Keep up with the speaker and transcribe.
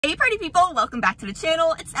Hey party people, welcome back to the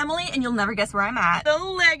channel. It's Emily and you'll never guess where I'm at. The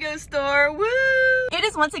Lego store, woo! It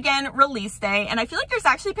is once again release day and I feel like there's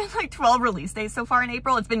actually been like 12 release days so far in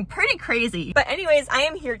April. It's been pretty crazy. But anyways, I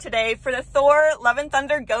am here today for the Thor Love and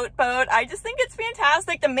Thunder goat boat. I just think it's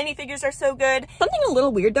fantastic. The minifigures are so good. Something a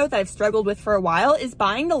little weird though that I've struggled with for a while is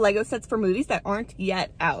buying the Lego sets for movies that aren't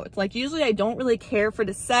yet out. Like usually I don't really care for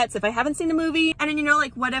the sets if I haven't seen the movie. And then you know,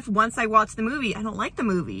 like what if once I watch the movie, I don't like the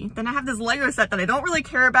movie? Then I have this Lego set that I don't really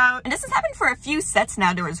care about. And this has happened for a few sets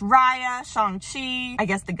now. There was Raya, Shang-Chi, I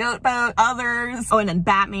guess the goat boat, others. Oh, and then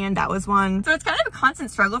Batman, that was one. So it's kind of a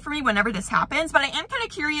constant struggle for me whenever this happens, but I am kind of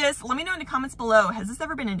curious. Let me know in the comments below. Has this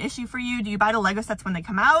ever been an issue for you? Do you buy the Lego sets when they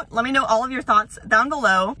come out? Let me know all of your thoughts down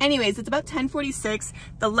below. Anyways, it's about 10:46.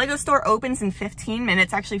 The Lego store opens in 15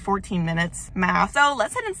 minutes, actually 14 minutes, math. So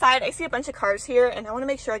let's head inside. I see a bunch of cars here and I want to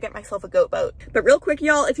make sure I get myself a goat boat. But real quick,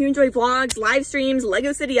 y'all, if you enjoy vlogs, live streams,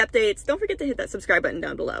 Lego City updates, don't forget to hit that subscribe button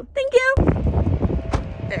down below. Thank you.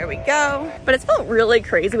 There we go. But it's felt really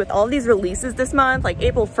crazy with all of these releases this month. Like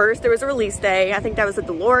April 1st, there was a release day. I think that was a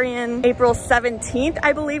DeLorean. April 17th,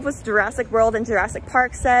 I believe, was Jurassic World and Jurassic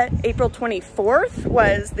Park set. April 24th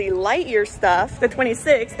was the Lightyear stuff. The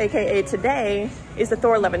 26th, aka today, is the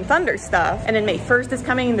Thor Love and Thunder stuff. And then May 1st is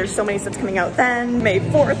coming. There's so many sets coming out then. May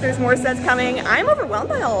 4th, there's more sets coming. I'm overwhelmed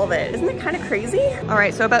by all of it. Isn't it kind of crazy? All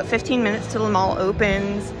right, so about 15 minutes till the mall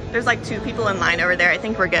opens. There's like 2 people in line over there. I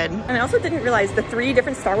think we're good. And I also didn't realize the 3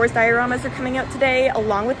 different Star Wars dioramas are coming out today,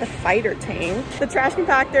 along with the fighter tank. The trash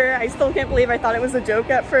compactor, I still can't believe I thought it was a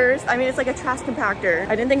joke at first. I mean, it's like a trash compactor.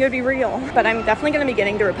 I didn't think it would be real, but I'm definitely gonna be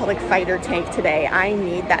getting the Republic fighter tank today. I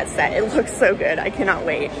need that set. It looks so good. I cannot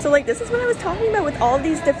wait. So like, this is what I was talking about with all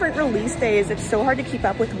these different release days. It's so hard to keep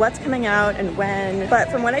up with what's coming out and when.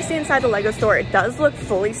 But from what I see inside the Lego store, it does look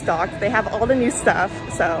fully stocked. They have all the new stuff,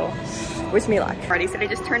 so wish me luck. Alrighty, so I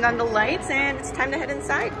just turned on the lights and it's time to head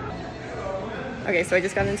inside. Okay, so I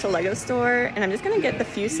just got into the Lego store and I'm just gonna get the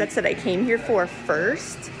few sets that I came here for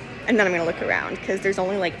first. And then I'm gonna look around because there's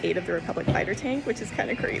only like 8 of the Republic fighter tank, which is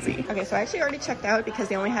kind of crazy. Okay, so I actually already checked out because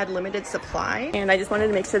they only had limited supply and I just wanted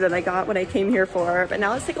to make sure that I got what I came here for. But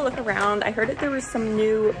now let's take a look around. I heard that there was some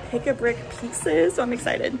new pick-a-brick pieces, so I'm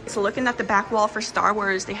excited. So looking at the back wall for Star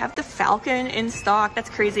Wars, they have the Falcon in stock.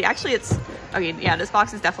 That's crazy. Actually, it's, okay, yeah, this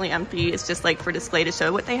box is definitely empty. It's just like for display to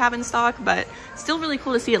show what they have in stock, but still really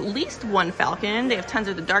cool to see at least one Falcon. They have tons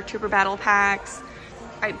of the Dark Trooper battle packs.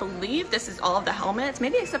 I believe this is all of the helmets,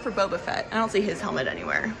 maybe except for Boba Fett. I don't see his helmet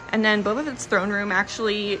anywhere. And then Boba Fett's throne room,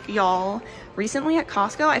 actually, y'all, recently at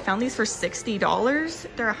Costco, I found these for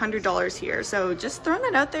 $60. They're $100 here. So just throwing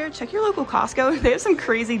that out there, check your local Costco. They have some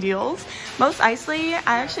crazy deals. Mos Eisley,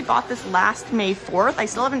 I actually bought this last May 4th. I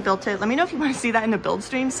still haven't built it. Let me know if you want to see that in the build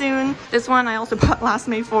stream soon. This one I also bought last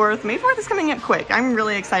May 4th. May 4th is coming up quick. I'm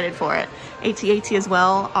really excited for it. AT-AT as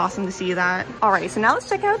well. Awesome to see that. All right, so now let's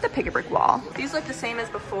check out the pick-a-brick wall. These look the same as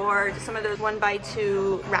before. Just some of those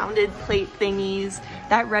 1x2 rounded plate thingies.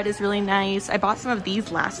 That red is really nice. I bought some of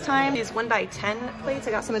these last time. These 1x10 plates,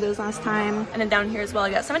 I got some of those last time. And then down here as well, I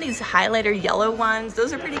got some of these highlighter yellow ones.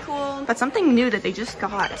 Those are pretty cool. But something new that they just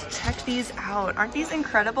got. Check these out. Aren't these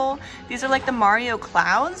incredible? These are like the Mario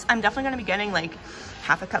clouds. I'm definitely gonna be getting like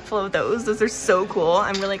half a cup full of those. Those are so cool.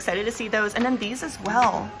 I'm really excited to see those. And then these as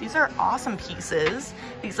well. These are awesome pieces.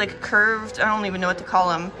 These like curved, I don't even know what to call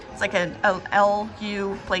them. It's like a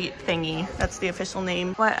LU plate thingy. That's the official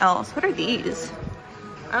name. What else? What are these?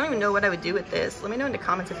 I don't even know what I would do with this. Let me know in the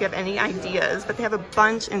comments if you have any ideas, but they have a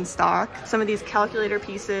bunch in stock. Some of these calculator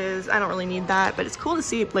pieces, I don't really need that, but it's cool to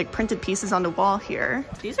see like printed pieces on the wall here.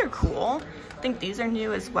 These are cool. I think these are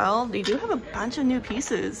new as well. They do have a bunch of new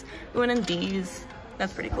pieces. Ooh, and then these.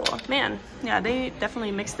 That's pretty cool. Man, yeah, they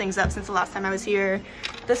definitely mixed things up since the last time I was here.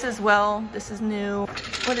 This as well, this is new.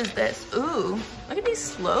 What is this? Ooh, look at these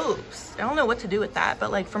slopes. I don't know what to do with that, but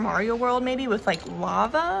like for Mario World maybe with like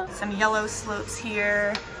lava. Some yellow slopes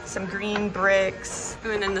here, some green bricks,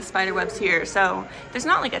 and then the spider webs here. So there's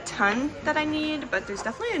not like a ton that I need, but there's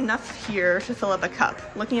definitely enough here to fill up a cup.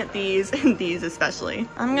 Looking at these and these especially.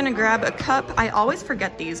 I'm gonna grab a cup. I always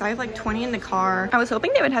forget these. I have like 20 in the car. I was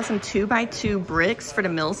hoping they would have some 2x2 bricks for the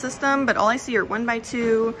mill system, but all I see are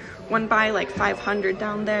 1x2, 1x like 500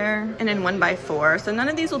 down there, and then 1x4. So none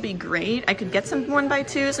of these will be great. I could get some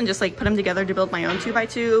 1x2s and just like put them together to build my own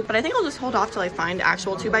 2x2, but I think I'll just hold off till I find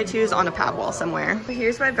actual 2x2s on a pad wall somewhere. But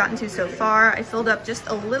here's what I've gotten to so far. I filled up just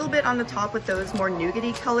a little bit on the top with those more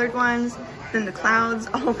nougaty colored ones, then the clouds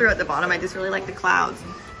all throughout the bottom. I just really like the clouds.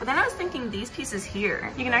 But then I was thinking these pieces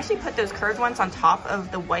here, you can actually put those curved ones on top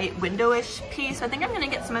of the white window-ish piece. I think I'm gonna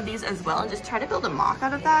get some of these as well and just try to build a mock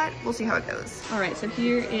out of that. We'll see how it goes. All right, so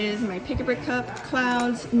here is my pick-a-brick cup,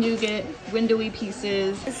 clouds, nougat, windowy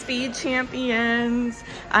pieces, speed champions.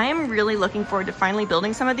 I am really looking forward to finally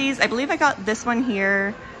building some of these. I believe I got this one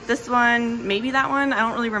here, this one, maybe that one, I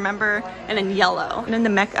don't really remember, and then yellow. And then the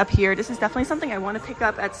mech up here, this is definitely something I want to pick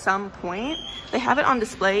up at some point. They have it on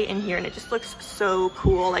display in here and it just looks so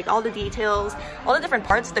cool, like all the details, all the different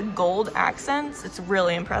parts, the gold accents, it's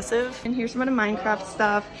really impressive. And here's some of the Minecraft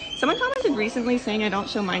stuff. Someone commented recently saying I don't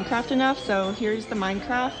show Minecraft enough, so here's the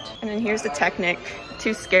Minecraft. And then here's the Technic.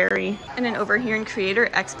 Too scary. And then over here in Creator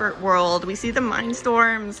Expert World, we see the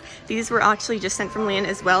Mindstorms. These were actually just sent from Lan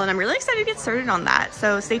as well, and I'm really excited to get started on that.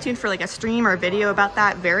 So stay tuned for like a stream or a video about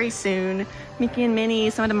that very soon. Mickey and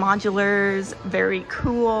Minnie, some of the modulars, very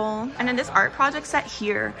cool. And then this art project set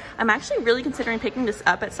here, I'm actually really considering picking this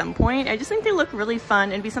up at some point. I just think they look really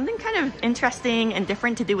fun. It'd be something kind of interesting and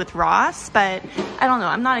different to do with Ross, but I don't know.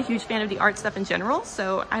 I'm not a huge fan of the art stuff in general,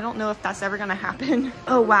 so I don't know if that's ever gonna happen.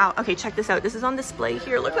 Oh wow, okay, check this out. This is on display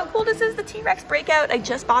here. Look how cool this is, the T-Rex breakout. I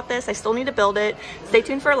just bought this, I still need to build it. Stay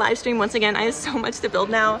tuned for a live stream. Once again, I have so much to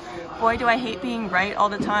build now. Boy, do I hate being right all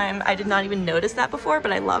the time. I did not even notice that before,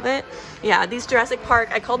 but I love it. Yeah, these Jurassic Park,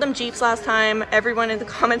 I called them Jeeps last time. Everyone in the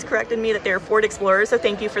comments corrected me that they're Ford Explorers, so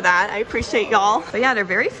thank you for that. I appreciate y'all. But yeah, they're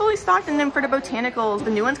very fully stocked in them for the botanicals. The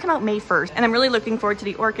new ones come out May 1st, and I'm really looking forward to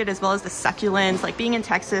the orchid as well as the succulents. Like being in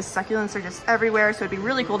Texas, succulents are just everywhere, so it'd be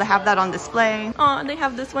really cool to have that on display. Oh, and they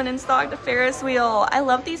have this one in stock, the Ferris wheel. I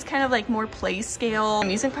love these kind of like more play scale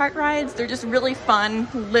amusement park rides. They're just really fun.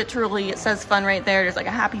 Literally, it says fun right there. There's like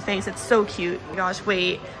a happy face. It's so cute. Gosh,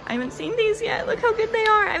 wait, I haven't seen these yet. Look how good they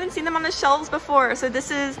are. I haven't seen them on the shelves before. So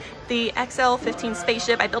this is the XL-15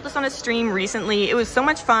 spaceship. I built this on a stream recently. It was so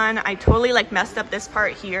much fun. I totally like messed up this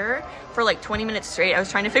part here for like 20 minutes straight. I was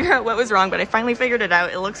trying to figure out what was wrong, but I finally figured it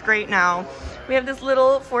out. It looks great now. We have this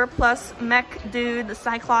little 4+ mech dude, the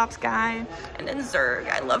Cyclops guy, and then Zurg.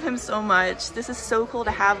 I love him so much. This is so cool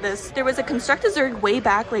to have this. There was a Construct-a-Zurg way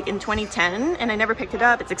back like in 2010, and I never picked it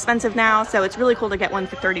up. It's expensive now, so it's really cool to get one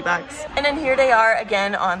for 30 bucks. And then here they are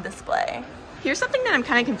again on display. Here's something that I'm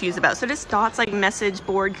kind of confused about. So this Dots like message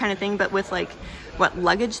board kind of thing, but with like, what,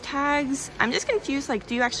 luggage tags? I'm just confused, like,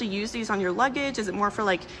 do you actually use these on your luggage? Is it more for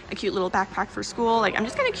like a cute little backpack for school? Like, I'm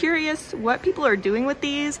just kind of curious what people are doing with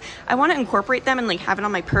these. I want to incorporate them and like have it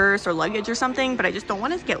on my purse or luggage or something, but I just don't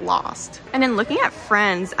want it to get lost. And then looking at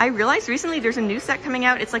Friends, I realized recently there's a new set coming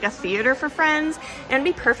out. It's like a theater for Friends, and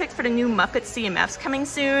it'd be perfect for the new Muppet CMFs coming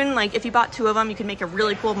soon. Like if you bought 2 of them, you could make a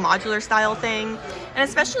really cool modular style thing. And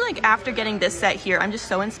especially like after getting this set here, I'm just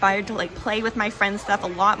so inspired to like play with my Friends stuff a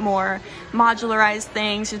lot more, modularize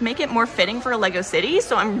things, just make it more fitting for a Lego city.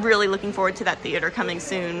 So I'm really looking forward to that theater coming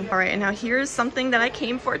soon. All right, and now here's something that I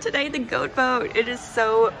came for today, the goat boat. It is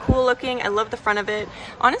so cool looking. I love the front of it.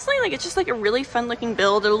 Honestly, like it's just like a really fun looking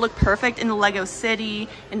build. It'll look perfect in the Lego city,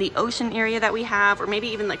 in the ocean area that we have, or maybe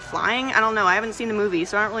even like flying. I don't know. I haven't seen the movie,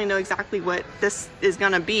 so I don't really know exactly what this is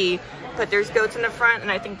gonna be. But there's goats in the front,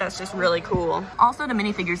 and I think that's just really cool. Also, the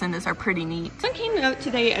minifigures in this are pretty neat. This one came out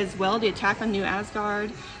today as well, the Attack on New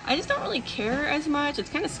Asgard. I just don't really care as much. It's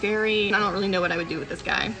kind of scary. I don't really know what I would do with this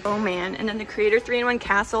guy. Oh man, and then the Creator 3-in-1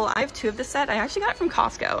 Castle. I have 2 of the set. I actually got it from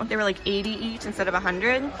Costco. They were like 80 each instead of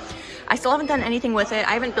 100. I still haven't done anything with it.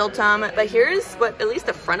 I haven't built them, but here's what at least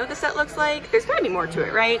the front of the set looks like. There's gotta be more to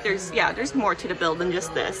it, right? There's more to the build than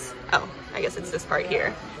just this. Oh, I guess it's this part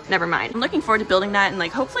here. Never mind. I'm looking forward to building that and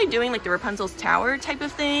like hopefully doing like the Rapunzel's tower type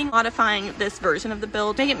of thing, modifying this version of the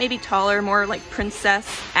build, make it maybe taller, more like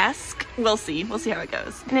princess-esque. We'll see how it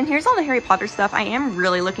goes. And then here's all the Harry Potter stuff. I am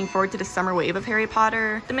really looking forward to the summer wave of Harry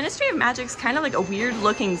Potter. The Ministry of Magic's kind of like a weird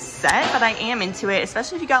looking set, but I am into it,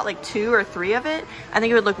 especially if you got like 2 or 3 of it. I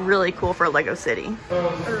think it would look really cool for a Lego city. Ooh,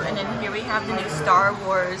 and then here we have the new Star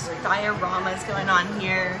Wars dioramas going on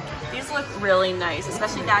here. These look really nice,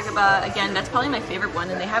 especially Dagobah. Again, that's probably my favorite one,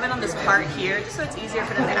 and they have it on this part here just so it's easier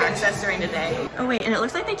for them to access during the day. Oh wait, and it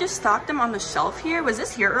looks like they just stocked them on the shelf here. Was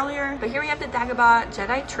this here earlier? But here we have the Dagobah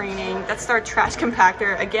Jedi Training. That's our trash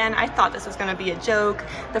compactor. Again, I thought this was gonna be a joke.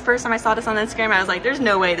 The first time I saw this on Instagram, I was like, there's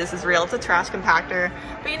no way this is real. It's a trash compactor.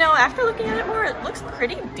 But you know, after looking at it more, it looks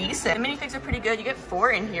pretty decent. The minifigs are pretty good. You get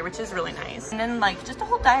 4 in here, which is really nice. And then like just the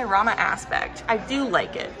whole diorama aspect. I do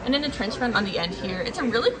like it. And then the trench run on the end here. It's a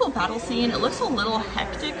really cool battle scene. It looks a little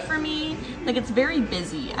hectic for me. Like, it's very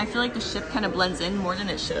busy. I feel like the ship kind of blends in more than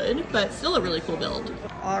it should, but still a really cool build.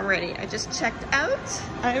 Alrighty, I just checked out.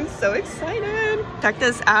 I am so excited. Check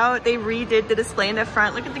this out. They redid the display in the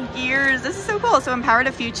front. Look at the gears. This is so cool. So Empower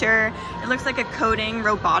the Future. It looks like a coding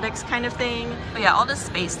robotics kind of thing. But yeah, all this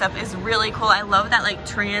space stuff is really cool. I love that like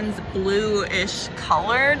trans blue-ish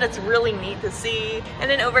color. That's really neat to see. And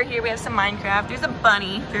then over here we have some Minecraft. There's a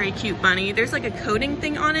bunny, very cute bunny. There's like a coding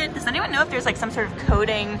thing on it. Does anyone know if there's like some sort of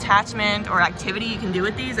coding attachment or activity you can do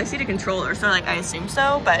with these? I see the controller, so like I assume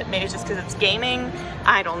so, but maybe it's just because it's gaming.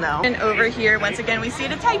 I don't know. And over here, once again, we see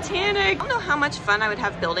the Titanic. I don't know how much fun I would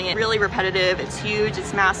have building it. Really repetitive, it's huge,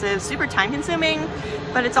 it's massive, super time consuming,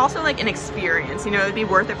 but it's also like an experience, you know, it'd be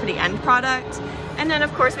worth it for the end product. And then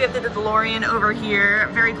of course we have the DeLorean over here.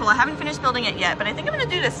 Very cool. I haven't finished building it yet, but I think I'm gonna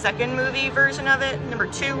do the second movie version of it, number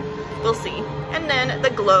 2. We'll see. And then the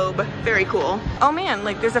globe, very cool. Oh man,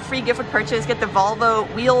 like there's a free gift with purchase. Get the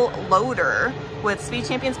Volvo wheel loader with Speed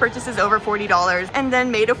Champions purchases over $40. And then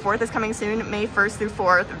May the 4th is coming soon, May 1st through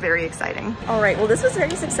 4th. Very exciting. All right, well this was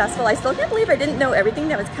very successful. I still can't believe I didn't know everything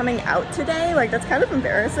that was coming out today. Like that's kind of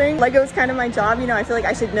embarrassing. Lego is kind of my job, you know, I feel like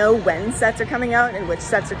I should know when sets are coming out and which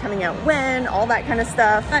sets are coming out when, all that kind of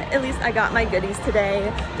stuff. But at least I got my goodies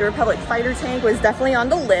today. The Republic fighter tank was definitely on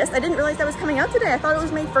the list. I didn't realize that was coming out today. I thought it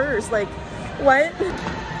was May 1st, like what?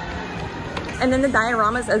 And then the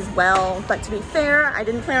dioramas as well, but to be fair, I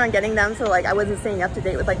didn't plan on getting them, so like I wasn't staying up to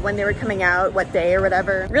date with like when they were coming out, what day or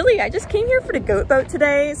whatever. Really, I just came here for the goat boat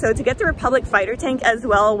today, so to get the Republic fighter tank as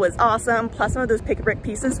well was awesome, plus some of those pick-a-brick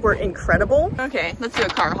pieces were incredible. Okay, let's do a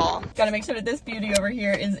car haul. Gotta make sure that this beauty over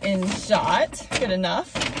here is in shot. Good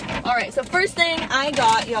enough. All right, so first thing I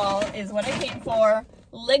got, y'all, is what I came for.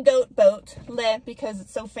 Le goat boat, because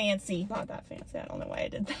it's so fancy. Not that fancy, I don't know why I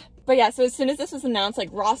did that. But yeah, so as soon as this was announced, like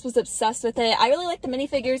Ross was obsessed with it. I really like the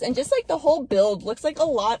minifigures and just like the whole build looks like a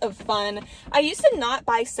lot of fun. I used to not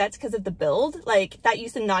buy sets because of the build. Like that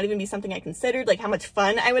used to not even be something I considered, like how much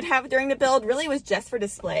fun I would have during the build. Really was just for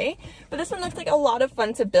display. But this one looks like a lot of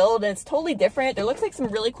fun to build and it's totally different. There looks like some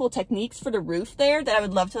really cool techniques for the roof there that I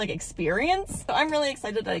would love to like experience. So I'm really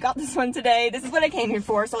excited that I got this one today. This is what I came here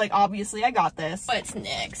for. So like obviously I got this. What's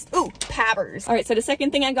next? Ooh, Pabbers. All right, so the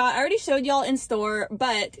second thing I got, I already showed y'all in store,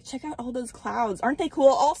 but check out all those clouds. Aren't they cool?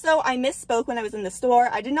 Also, I misspoke when I was in the store.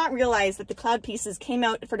 I did not realize that the cloud pieces came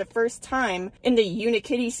out for the first time in the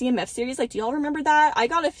Unikitty CMF series. Like, do y'all remember that? I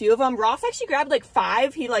got a few of them. Ross actually grabbed like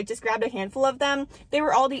 5. He like just grabbed a handful of them. They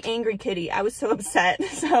were all the Angry Kitty. I was so upset.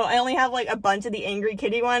 So I only have like a bunch of the Angry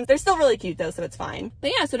Kitty ones. They're still really cute though, so it's fine.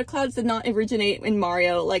 But yeah, so the clouds did not originate in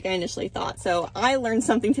Mario like I initially thought. So I learned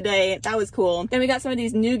something today. That was cool. Then we got some of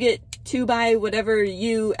these Nougat 2x whatever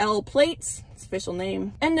UL plates. Official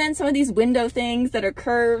name. And then some of these window things that are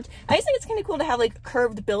curved. I just think it's kind of cool to have like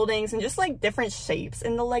curved buildings and just like different shapes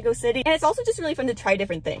in the Lego city. And it's also just really fun to try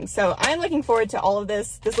different things. So I'm looking forward to all of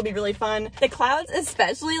this. This will be really fun. The clouds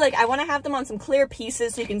especially, like I want to have them on some clear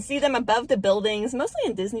pieces so you can see them above the buildings, mostly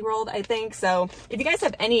in Disney World, I think. So if you guys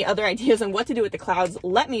have any other ideas on what to do with the clouds,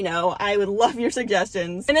 let me know. I would love your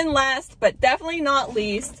suggestions. And then last, but definitely not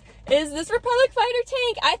least, is this Republic fighter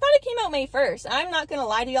tank. I thought it came out May 1st. I'm not gonna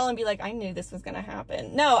lie to y'all and be like, I knew this was gonna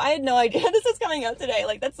happen. No, I had no idea this was coming out today.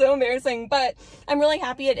 Like, that's so embarrassing, but I'm really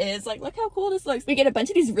happy it is. Like, look how cool this looks. We get a bunch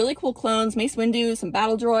of these really cool clones, Mace Windu, some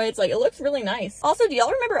battle droids. Like, it looks really nice. Also, do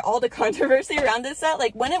y'all remember all the controversy around this set?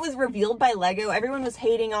 Like, when it was revealed by Lego, everyone was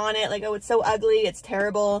hating on it. Like, oh, it's so ugly, it's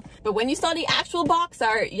terrible. But when you saw the actual box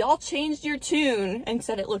art, y'all changed your tune and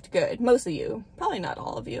said it looked good. Most of you. Probably not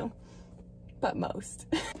all of you, but most.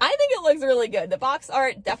 I think it looks really good. The box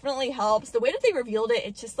art definitely helps. The way that they revealed it,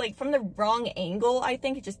 it's just like from the wrong angle. I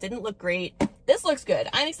think it just didn't look great. This looks good.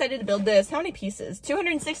 I'm excited to build this. How many pieces?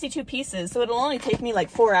 262 pieces. So it'll only take me like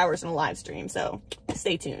 4 hours in a live stream. So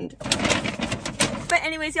stay tuned. But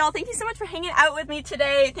anyways, y'all, thank you so much for hanging out with me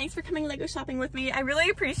today. Thanks for coming Lego shopping with me. I really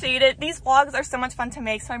appreciate it. These vlogs are so much fun to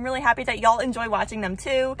make, so I'm really happy that y'all enjoy watching them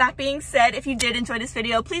too. That being said, if you did enjoy this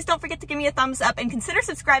video, please don't forget to give me a thumbs up and consider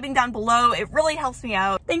subscribing down below. It really helps me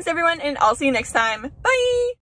out. Thanks everyone, and I'll see you next time. Bye!